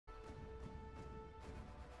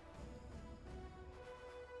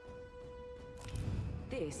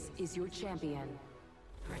This is your champion.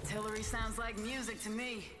 Artillery sounds like music to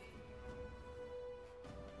me.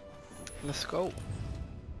 Let's go.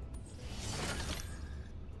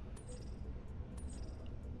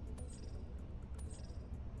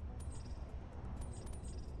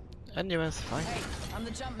 Anyone's fine. Hey, I'm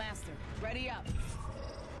the jump master. Ready up.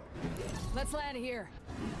 Let's land here.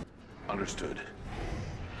 Understood.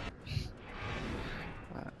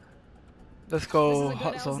 Let's go This is a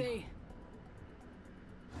hot good zone. LZ.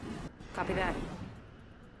 Copy that.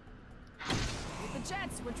 With the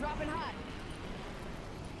jets, we're dropping hot.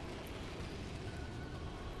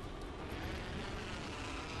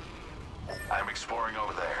 I'm exploring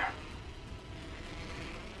over there.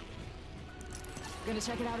 Gonna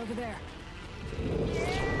check it out over there.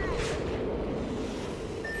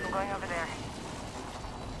 I'm going over there.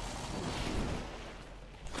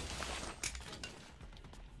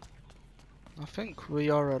 I think we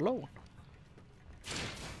are alone.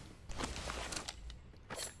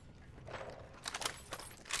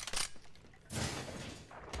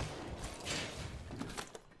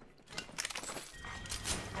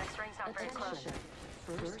 Next ring's not very close.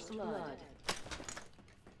 First blood.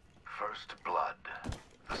 First blood.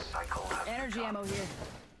 The cycle has Energy begun. ammo here.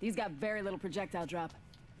 These got very little projectile drop.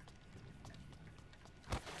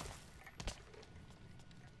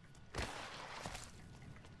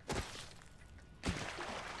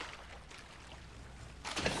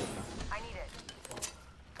 I need it.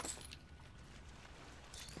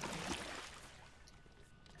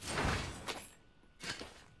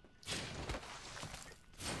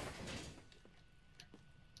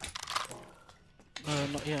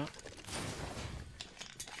 Not yet.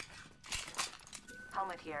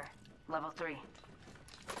 Helmet here. Level 3.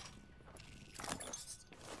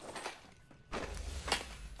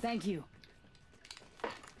 Thank you.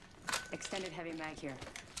 Extended heavy mag here.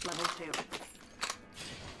 Level 2.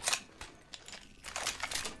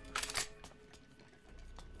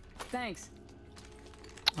 Thanks.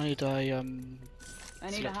 I need a I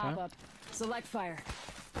need a select hop fire. up. Select fire.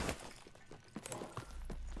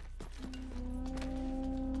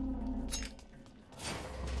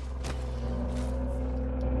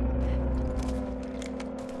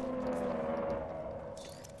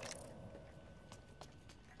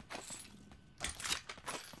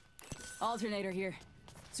 Alternator here.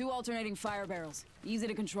 2 alternating fire barrels. Easy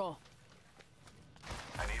to control.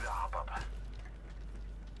 I need a hop up.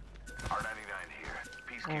 R99 here.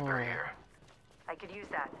 Peacekeeper Oh. here. I could use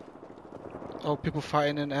that. Oh, people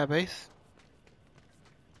fighting in airbase.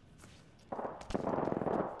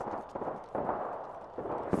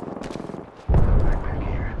 Backpack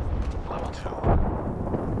here. Level 2.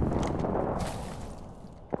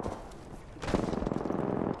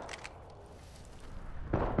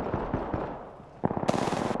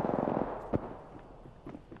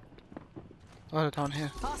 Oh, they're down here.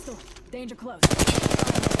 Hostile. Danger close.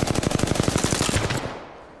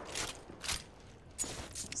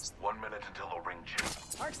 One minute until the ring check.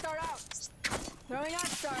 Arc star out. Throwing arc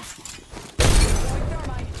star. Throwing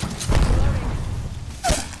thermite. Reloading.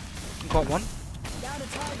 Got one. Down to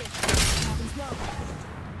target. Popping smoke.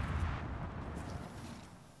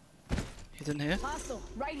 He's in here. Hostile.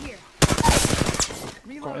 Right here. Got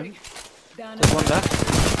Reloading. him. Down There's to one left.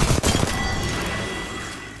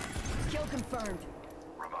 kill confirmed.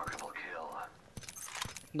 Remarkable kill.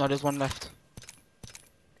 No, there's one left.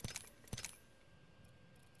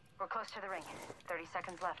 We're close to the ring. 30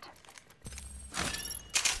 seconds left.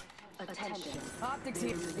 Attention. Optics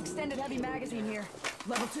here. Extended heavy magazine here.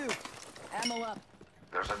 Level 2. Ammo up.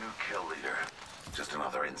 There's a new kill leader. Just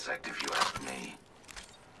another insect if you ask me.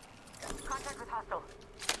 Contact with hostile.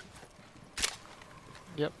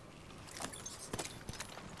 Yep.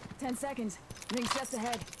 10 seconds. Ring's just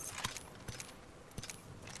ahead.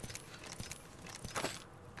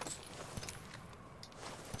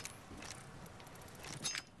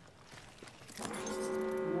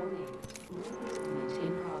 Warning. Movement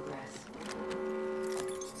in progress.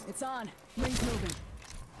 It's on. Ring's moving.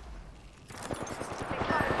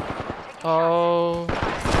 Oh.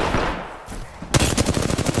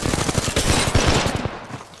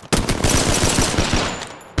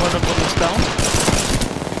 One of them is down.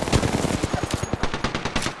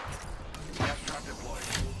 Gas trap deployed.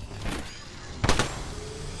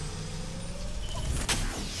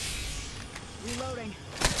 Reloading.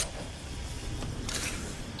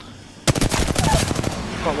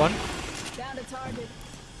 Got one. Down to target.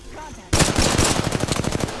 Contact.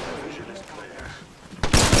 Vision is clear.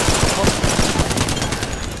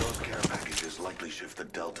 Those care packages likely shift the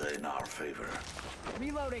delta in our favor.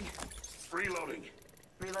 Reloading. Reloading.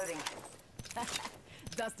 Reloading.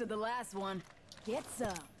 Dusted the last one. Get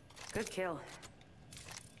some. Good kill.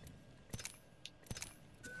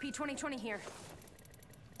 P2020 here.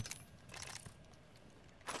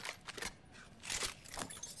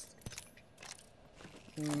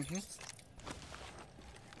 Mm-hmm.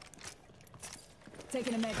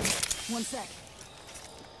 Taking a med. 1 sec.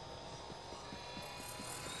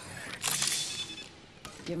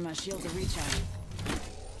 Give my shield a recharge.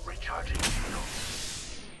 Recharging shield.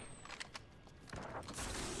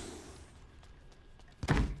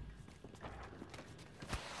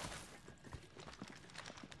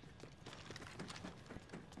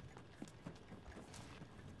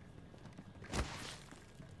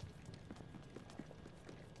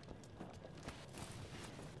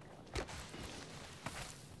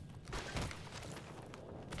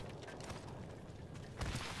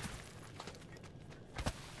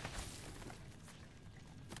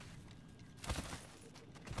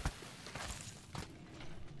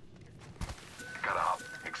 Got a hop.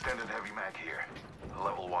 Extended heavy mag here.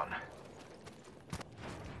 Level 1.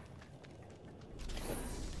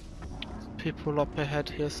 People up ahead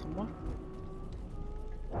here somewhere.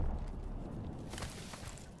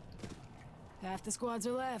 Half the squads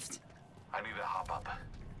are left. I need a hop up.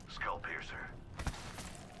 Skull piercer.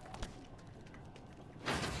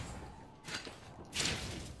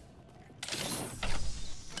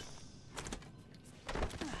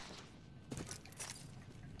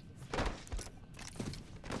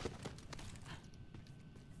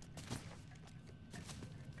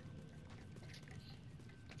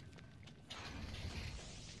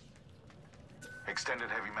 Extended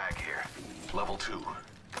heavy mag here. Level 2.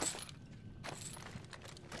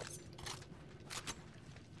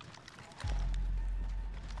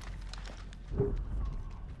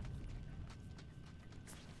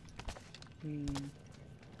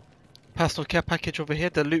 Personal care package over here.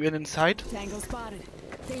 They're looting inside. Tango spotted.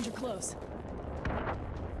 Danger close.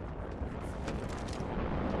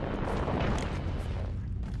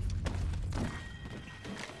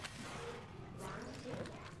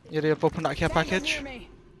 Yeah, they've opened that care Tango package. near me.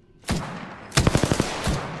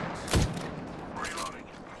 Reloading.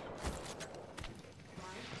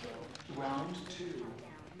 Round 2.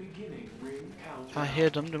 Beginning ring count. I hear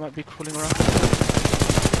them. They might be crawling around.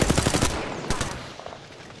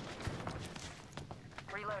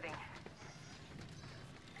 Reloading.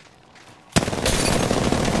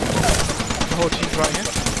 The whole team's right here.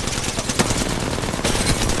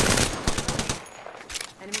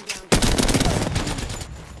 Enemy down.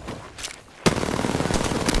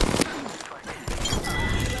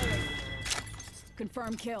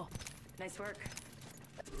 Confirm kill. Nice work.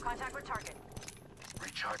 Contact with target.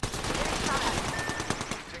 Recharge. Getting shot at.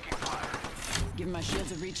 Taking fire. Give my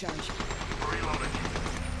shields a recharge. Reloading.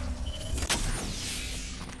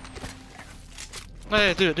 No,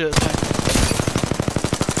 yeah, do it, it's fine.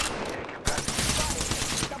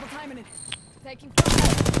 Double timing it. Taking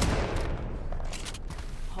fire.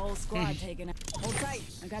 Whole squad taken out. Hold tight.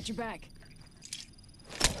 I got your back.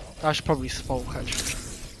 I should probably smoke actually.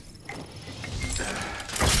 Give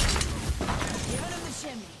it in the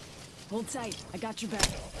chimney. Hold tight. I got your back.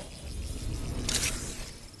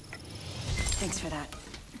 Thanks for that.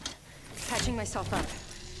 Patching myself up.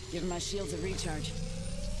 Give my shields a recharge.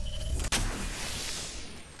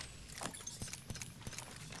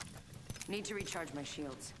 Need to recharge my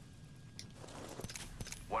shields.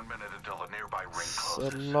 1 minute until a nearby ring There's a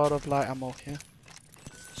closes. lot of light ammo here.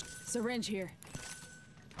 Syringe here.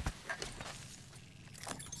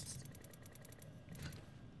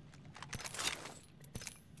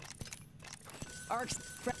 Arcs.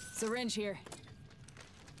 Syringe here.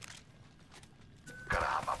 Gotta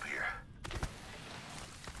hop up here.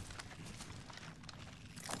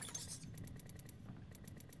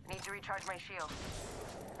 Need to recharge my shield.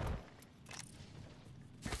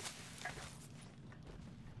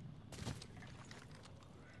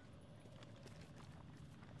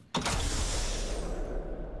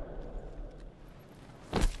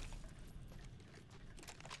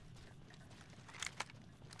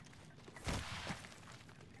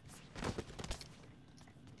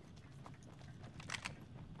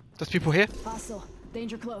 There's people here. Hostile.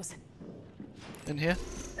 Danger close. In here.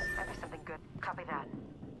 Might be something good. Copy that.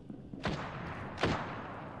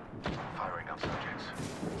 Firing on subjects.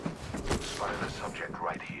 Spotted a subject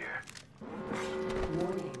right here.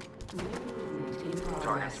 Warning. Movement in Target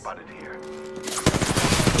progress. spotted here.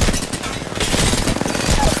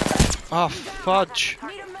 Ah, fudge.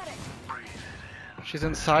 Need a medic. Breathe it She's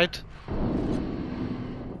inside.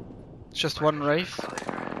 It's just one wraith.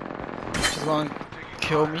 She's gonna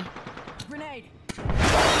kill me. Grenade.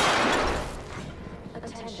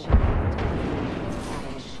 Attention.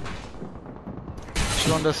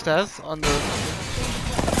 She's on the stairs, on the...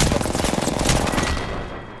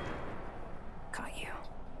 Caught you.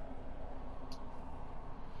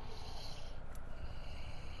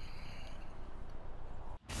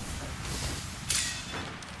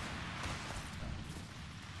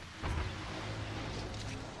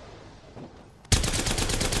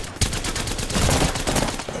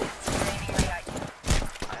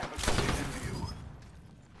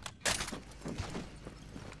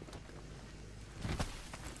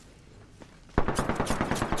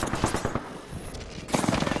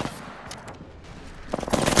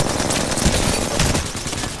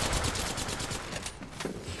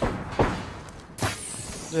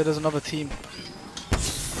 Yeah, there's another team.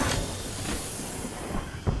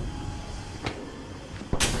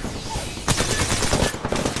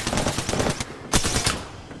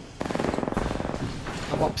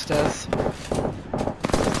 I'm upstairs.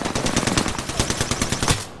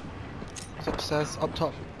 He's upstairs, up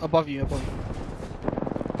top, above you, above you.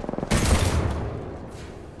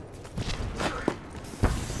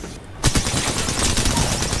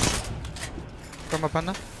 Grab my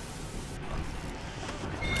banner.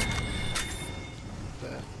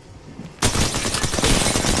 There.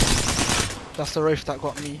 That's the Wraith that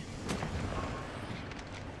got me.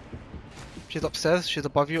 She's upstairs, she's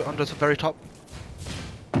above you, under the very top.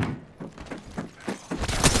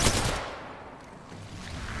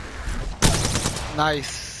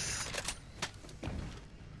 Nice.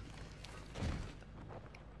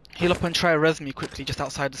 Heal up and try res me quickly just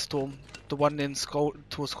outside the storm. The one in Skull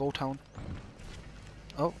towards Skull Town.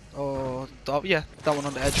 Oh, yeah, that one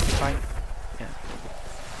on the edge will be fine. Yeah.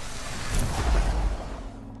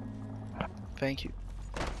 Thank you.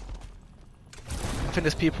 I think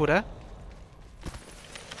there's people there.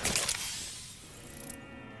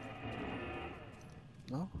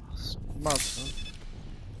 No? It's mad, so.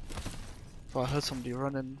 Oh, I heard somebody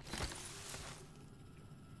running.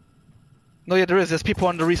 No, yeah, there is. There's people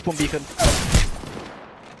on the respawn beacon.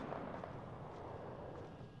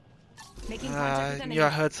 Making contact with enemy. Yeah, I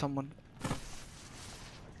heard someone.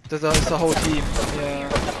 It's a whole team. Yeah.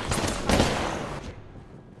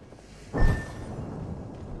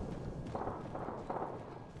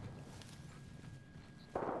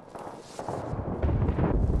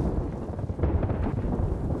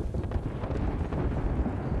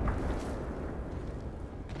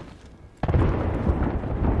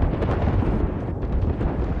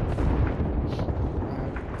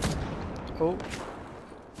 Oh.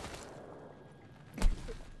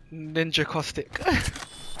 Ninja caustic.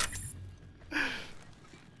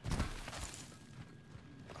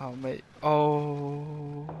 Oh mate.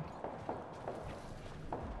 Oh.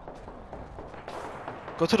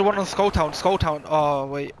 Go to the one on Skull Town. Skull Town. Oh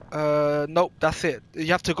wait. Nope. That's it. You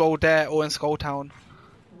have to go there or in Skull Town.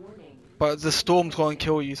 But the storm's going to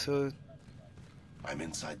kill you. So. I'm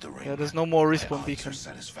inside the ring. Yeah. There's no more respawn My beacon. odds are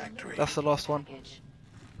satisfactory. That's the last one.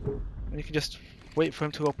 And you can just wait for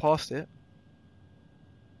him to go past it.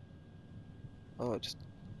 Oh, just.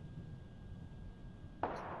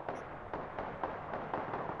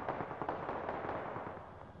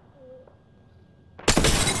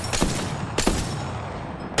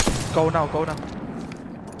 Go now, go now.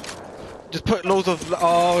 Just put loads of.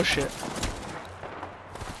 Oh shit.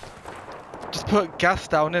 Just put gas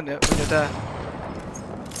down in it when you're there.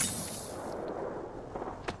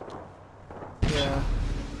 Yeah.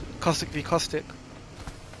 Caustic v caustic.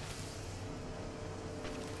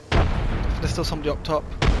 There's still somebody up top.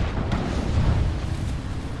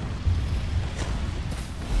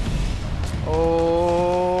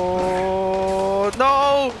 Oh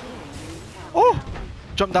no! Oh!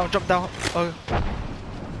 Jump down, jump down. Oh.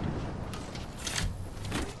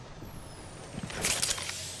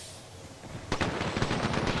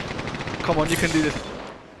 Come on, you can do this.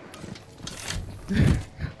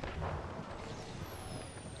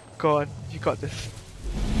 Go on, you got this.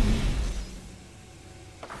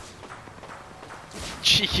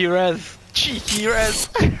 Cheeky res! Cheeky res!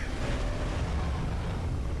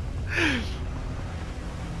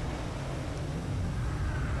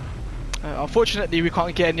 Unfortunately, we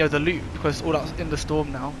can't get any of the loot because all that's in the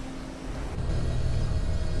storm now.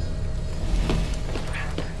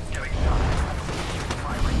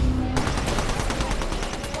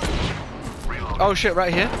 Oh shit,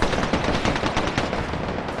 right here.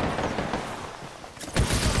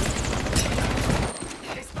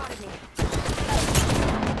 They spotted me.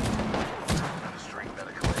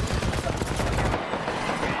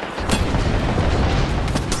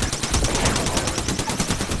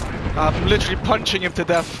 I'm literally punching him to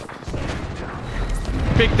death.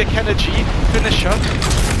 Big dick energy, finisher.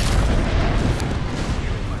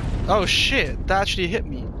 Oh shit, that actually hit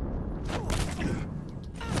me. The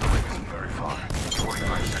ring isn't very far.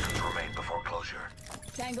 45 seconds remain before closure.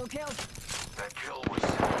 Tango killed. That kill was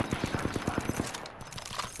satisfying.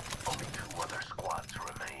 Only 2 other squads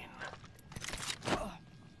remain.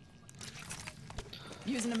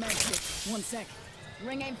 Using a med kit. 1 sec.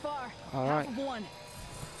 Ring ain't far. Alright. Half of one.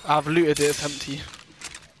 I've looted it, it's empty.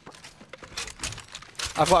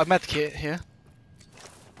 I've got a med kit here.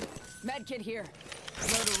 Med kit here.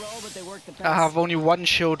 Slow to roll, but they work the best. I have only 1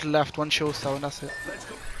 shield left, 1 shield cell, and that's it. Let's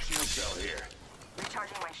go. Shield cell here.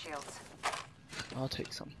 Recharging my shields. I'll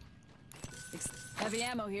take some. Heavy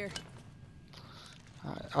ammo here.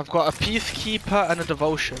 Alright, I've got a peacekeeper and a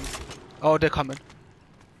devotion. Oh, they're coming.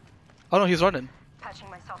 Oh no, he's running. Patching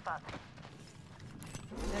myself up.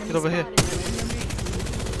 Get over here.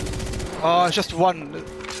 Oh, it's just one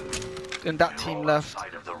in that team left.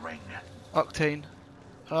 Side of the ring. Octane.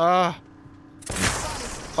 Ah.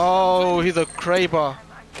 Oh, he's a Kraber.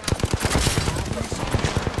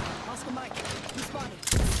 Oscar Mike. You spotted.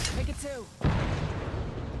 Make it 2.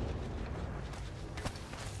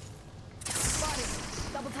 Spotted.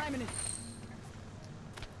 Double timing it.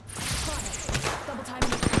 Spotted. Double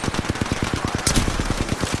timing it.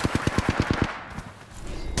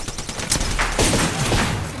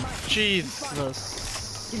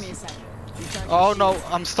 Jesus. Give me a second. Recharge Oh your no, shields.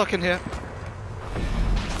 I'm stuck in here.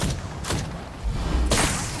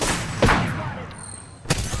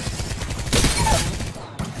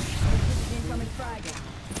 Incoming frag.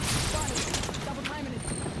 Spotted. Double timing it.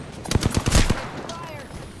 Fire.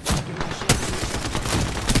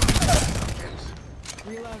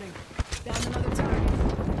 Reloading. Down another target.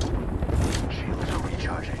 Shields are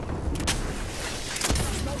recharging.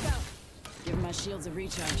 Smoke out. Give my shields a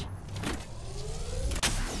recharge.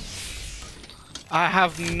 I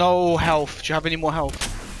have no health. Do you have any more health?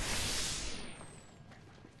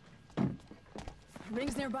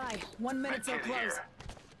 Rings nearby. 1 minute till Get close. here.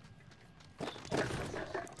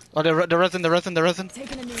 Oh, the resin.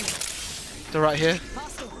 Taking a knee. They're right here.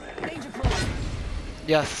 Hostile. Danger close.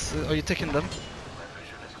 Yes. Are you ticking them? My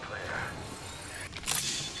vision is clear.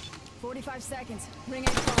 45 seconds. Ring ain't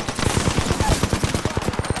far.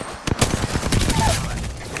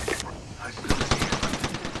 I still see you.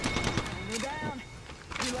 We're down.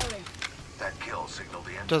 Reloading. That kill signaled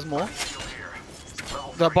the end. There's more. Shield here.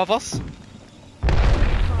 Level They're 3. above us.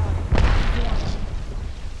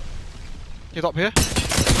 He's up here.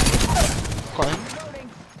 Got him. Reloading.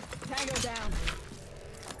 Tango down.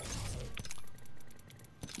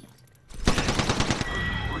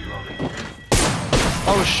 Reloading.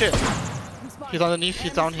 Oh shit. I'm spotted. He's underneath.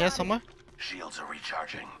 He's Enemy down here spotted. somewhere. Shields are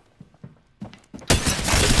recharging.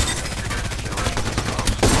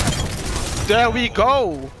 There we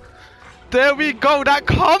go. There we go. That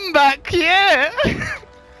comeback, yeah.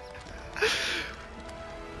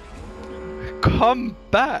 Come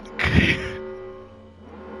back.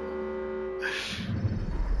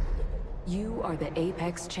 You are the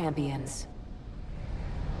Apex champions.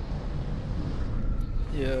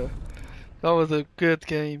 Yeah, that was a good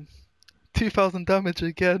game. 2000 damage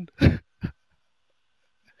again.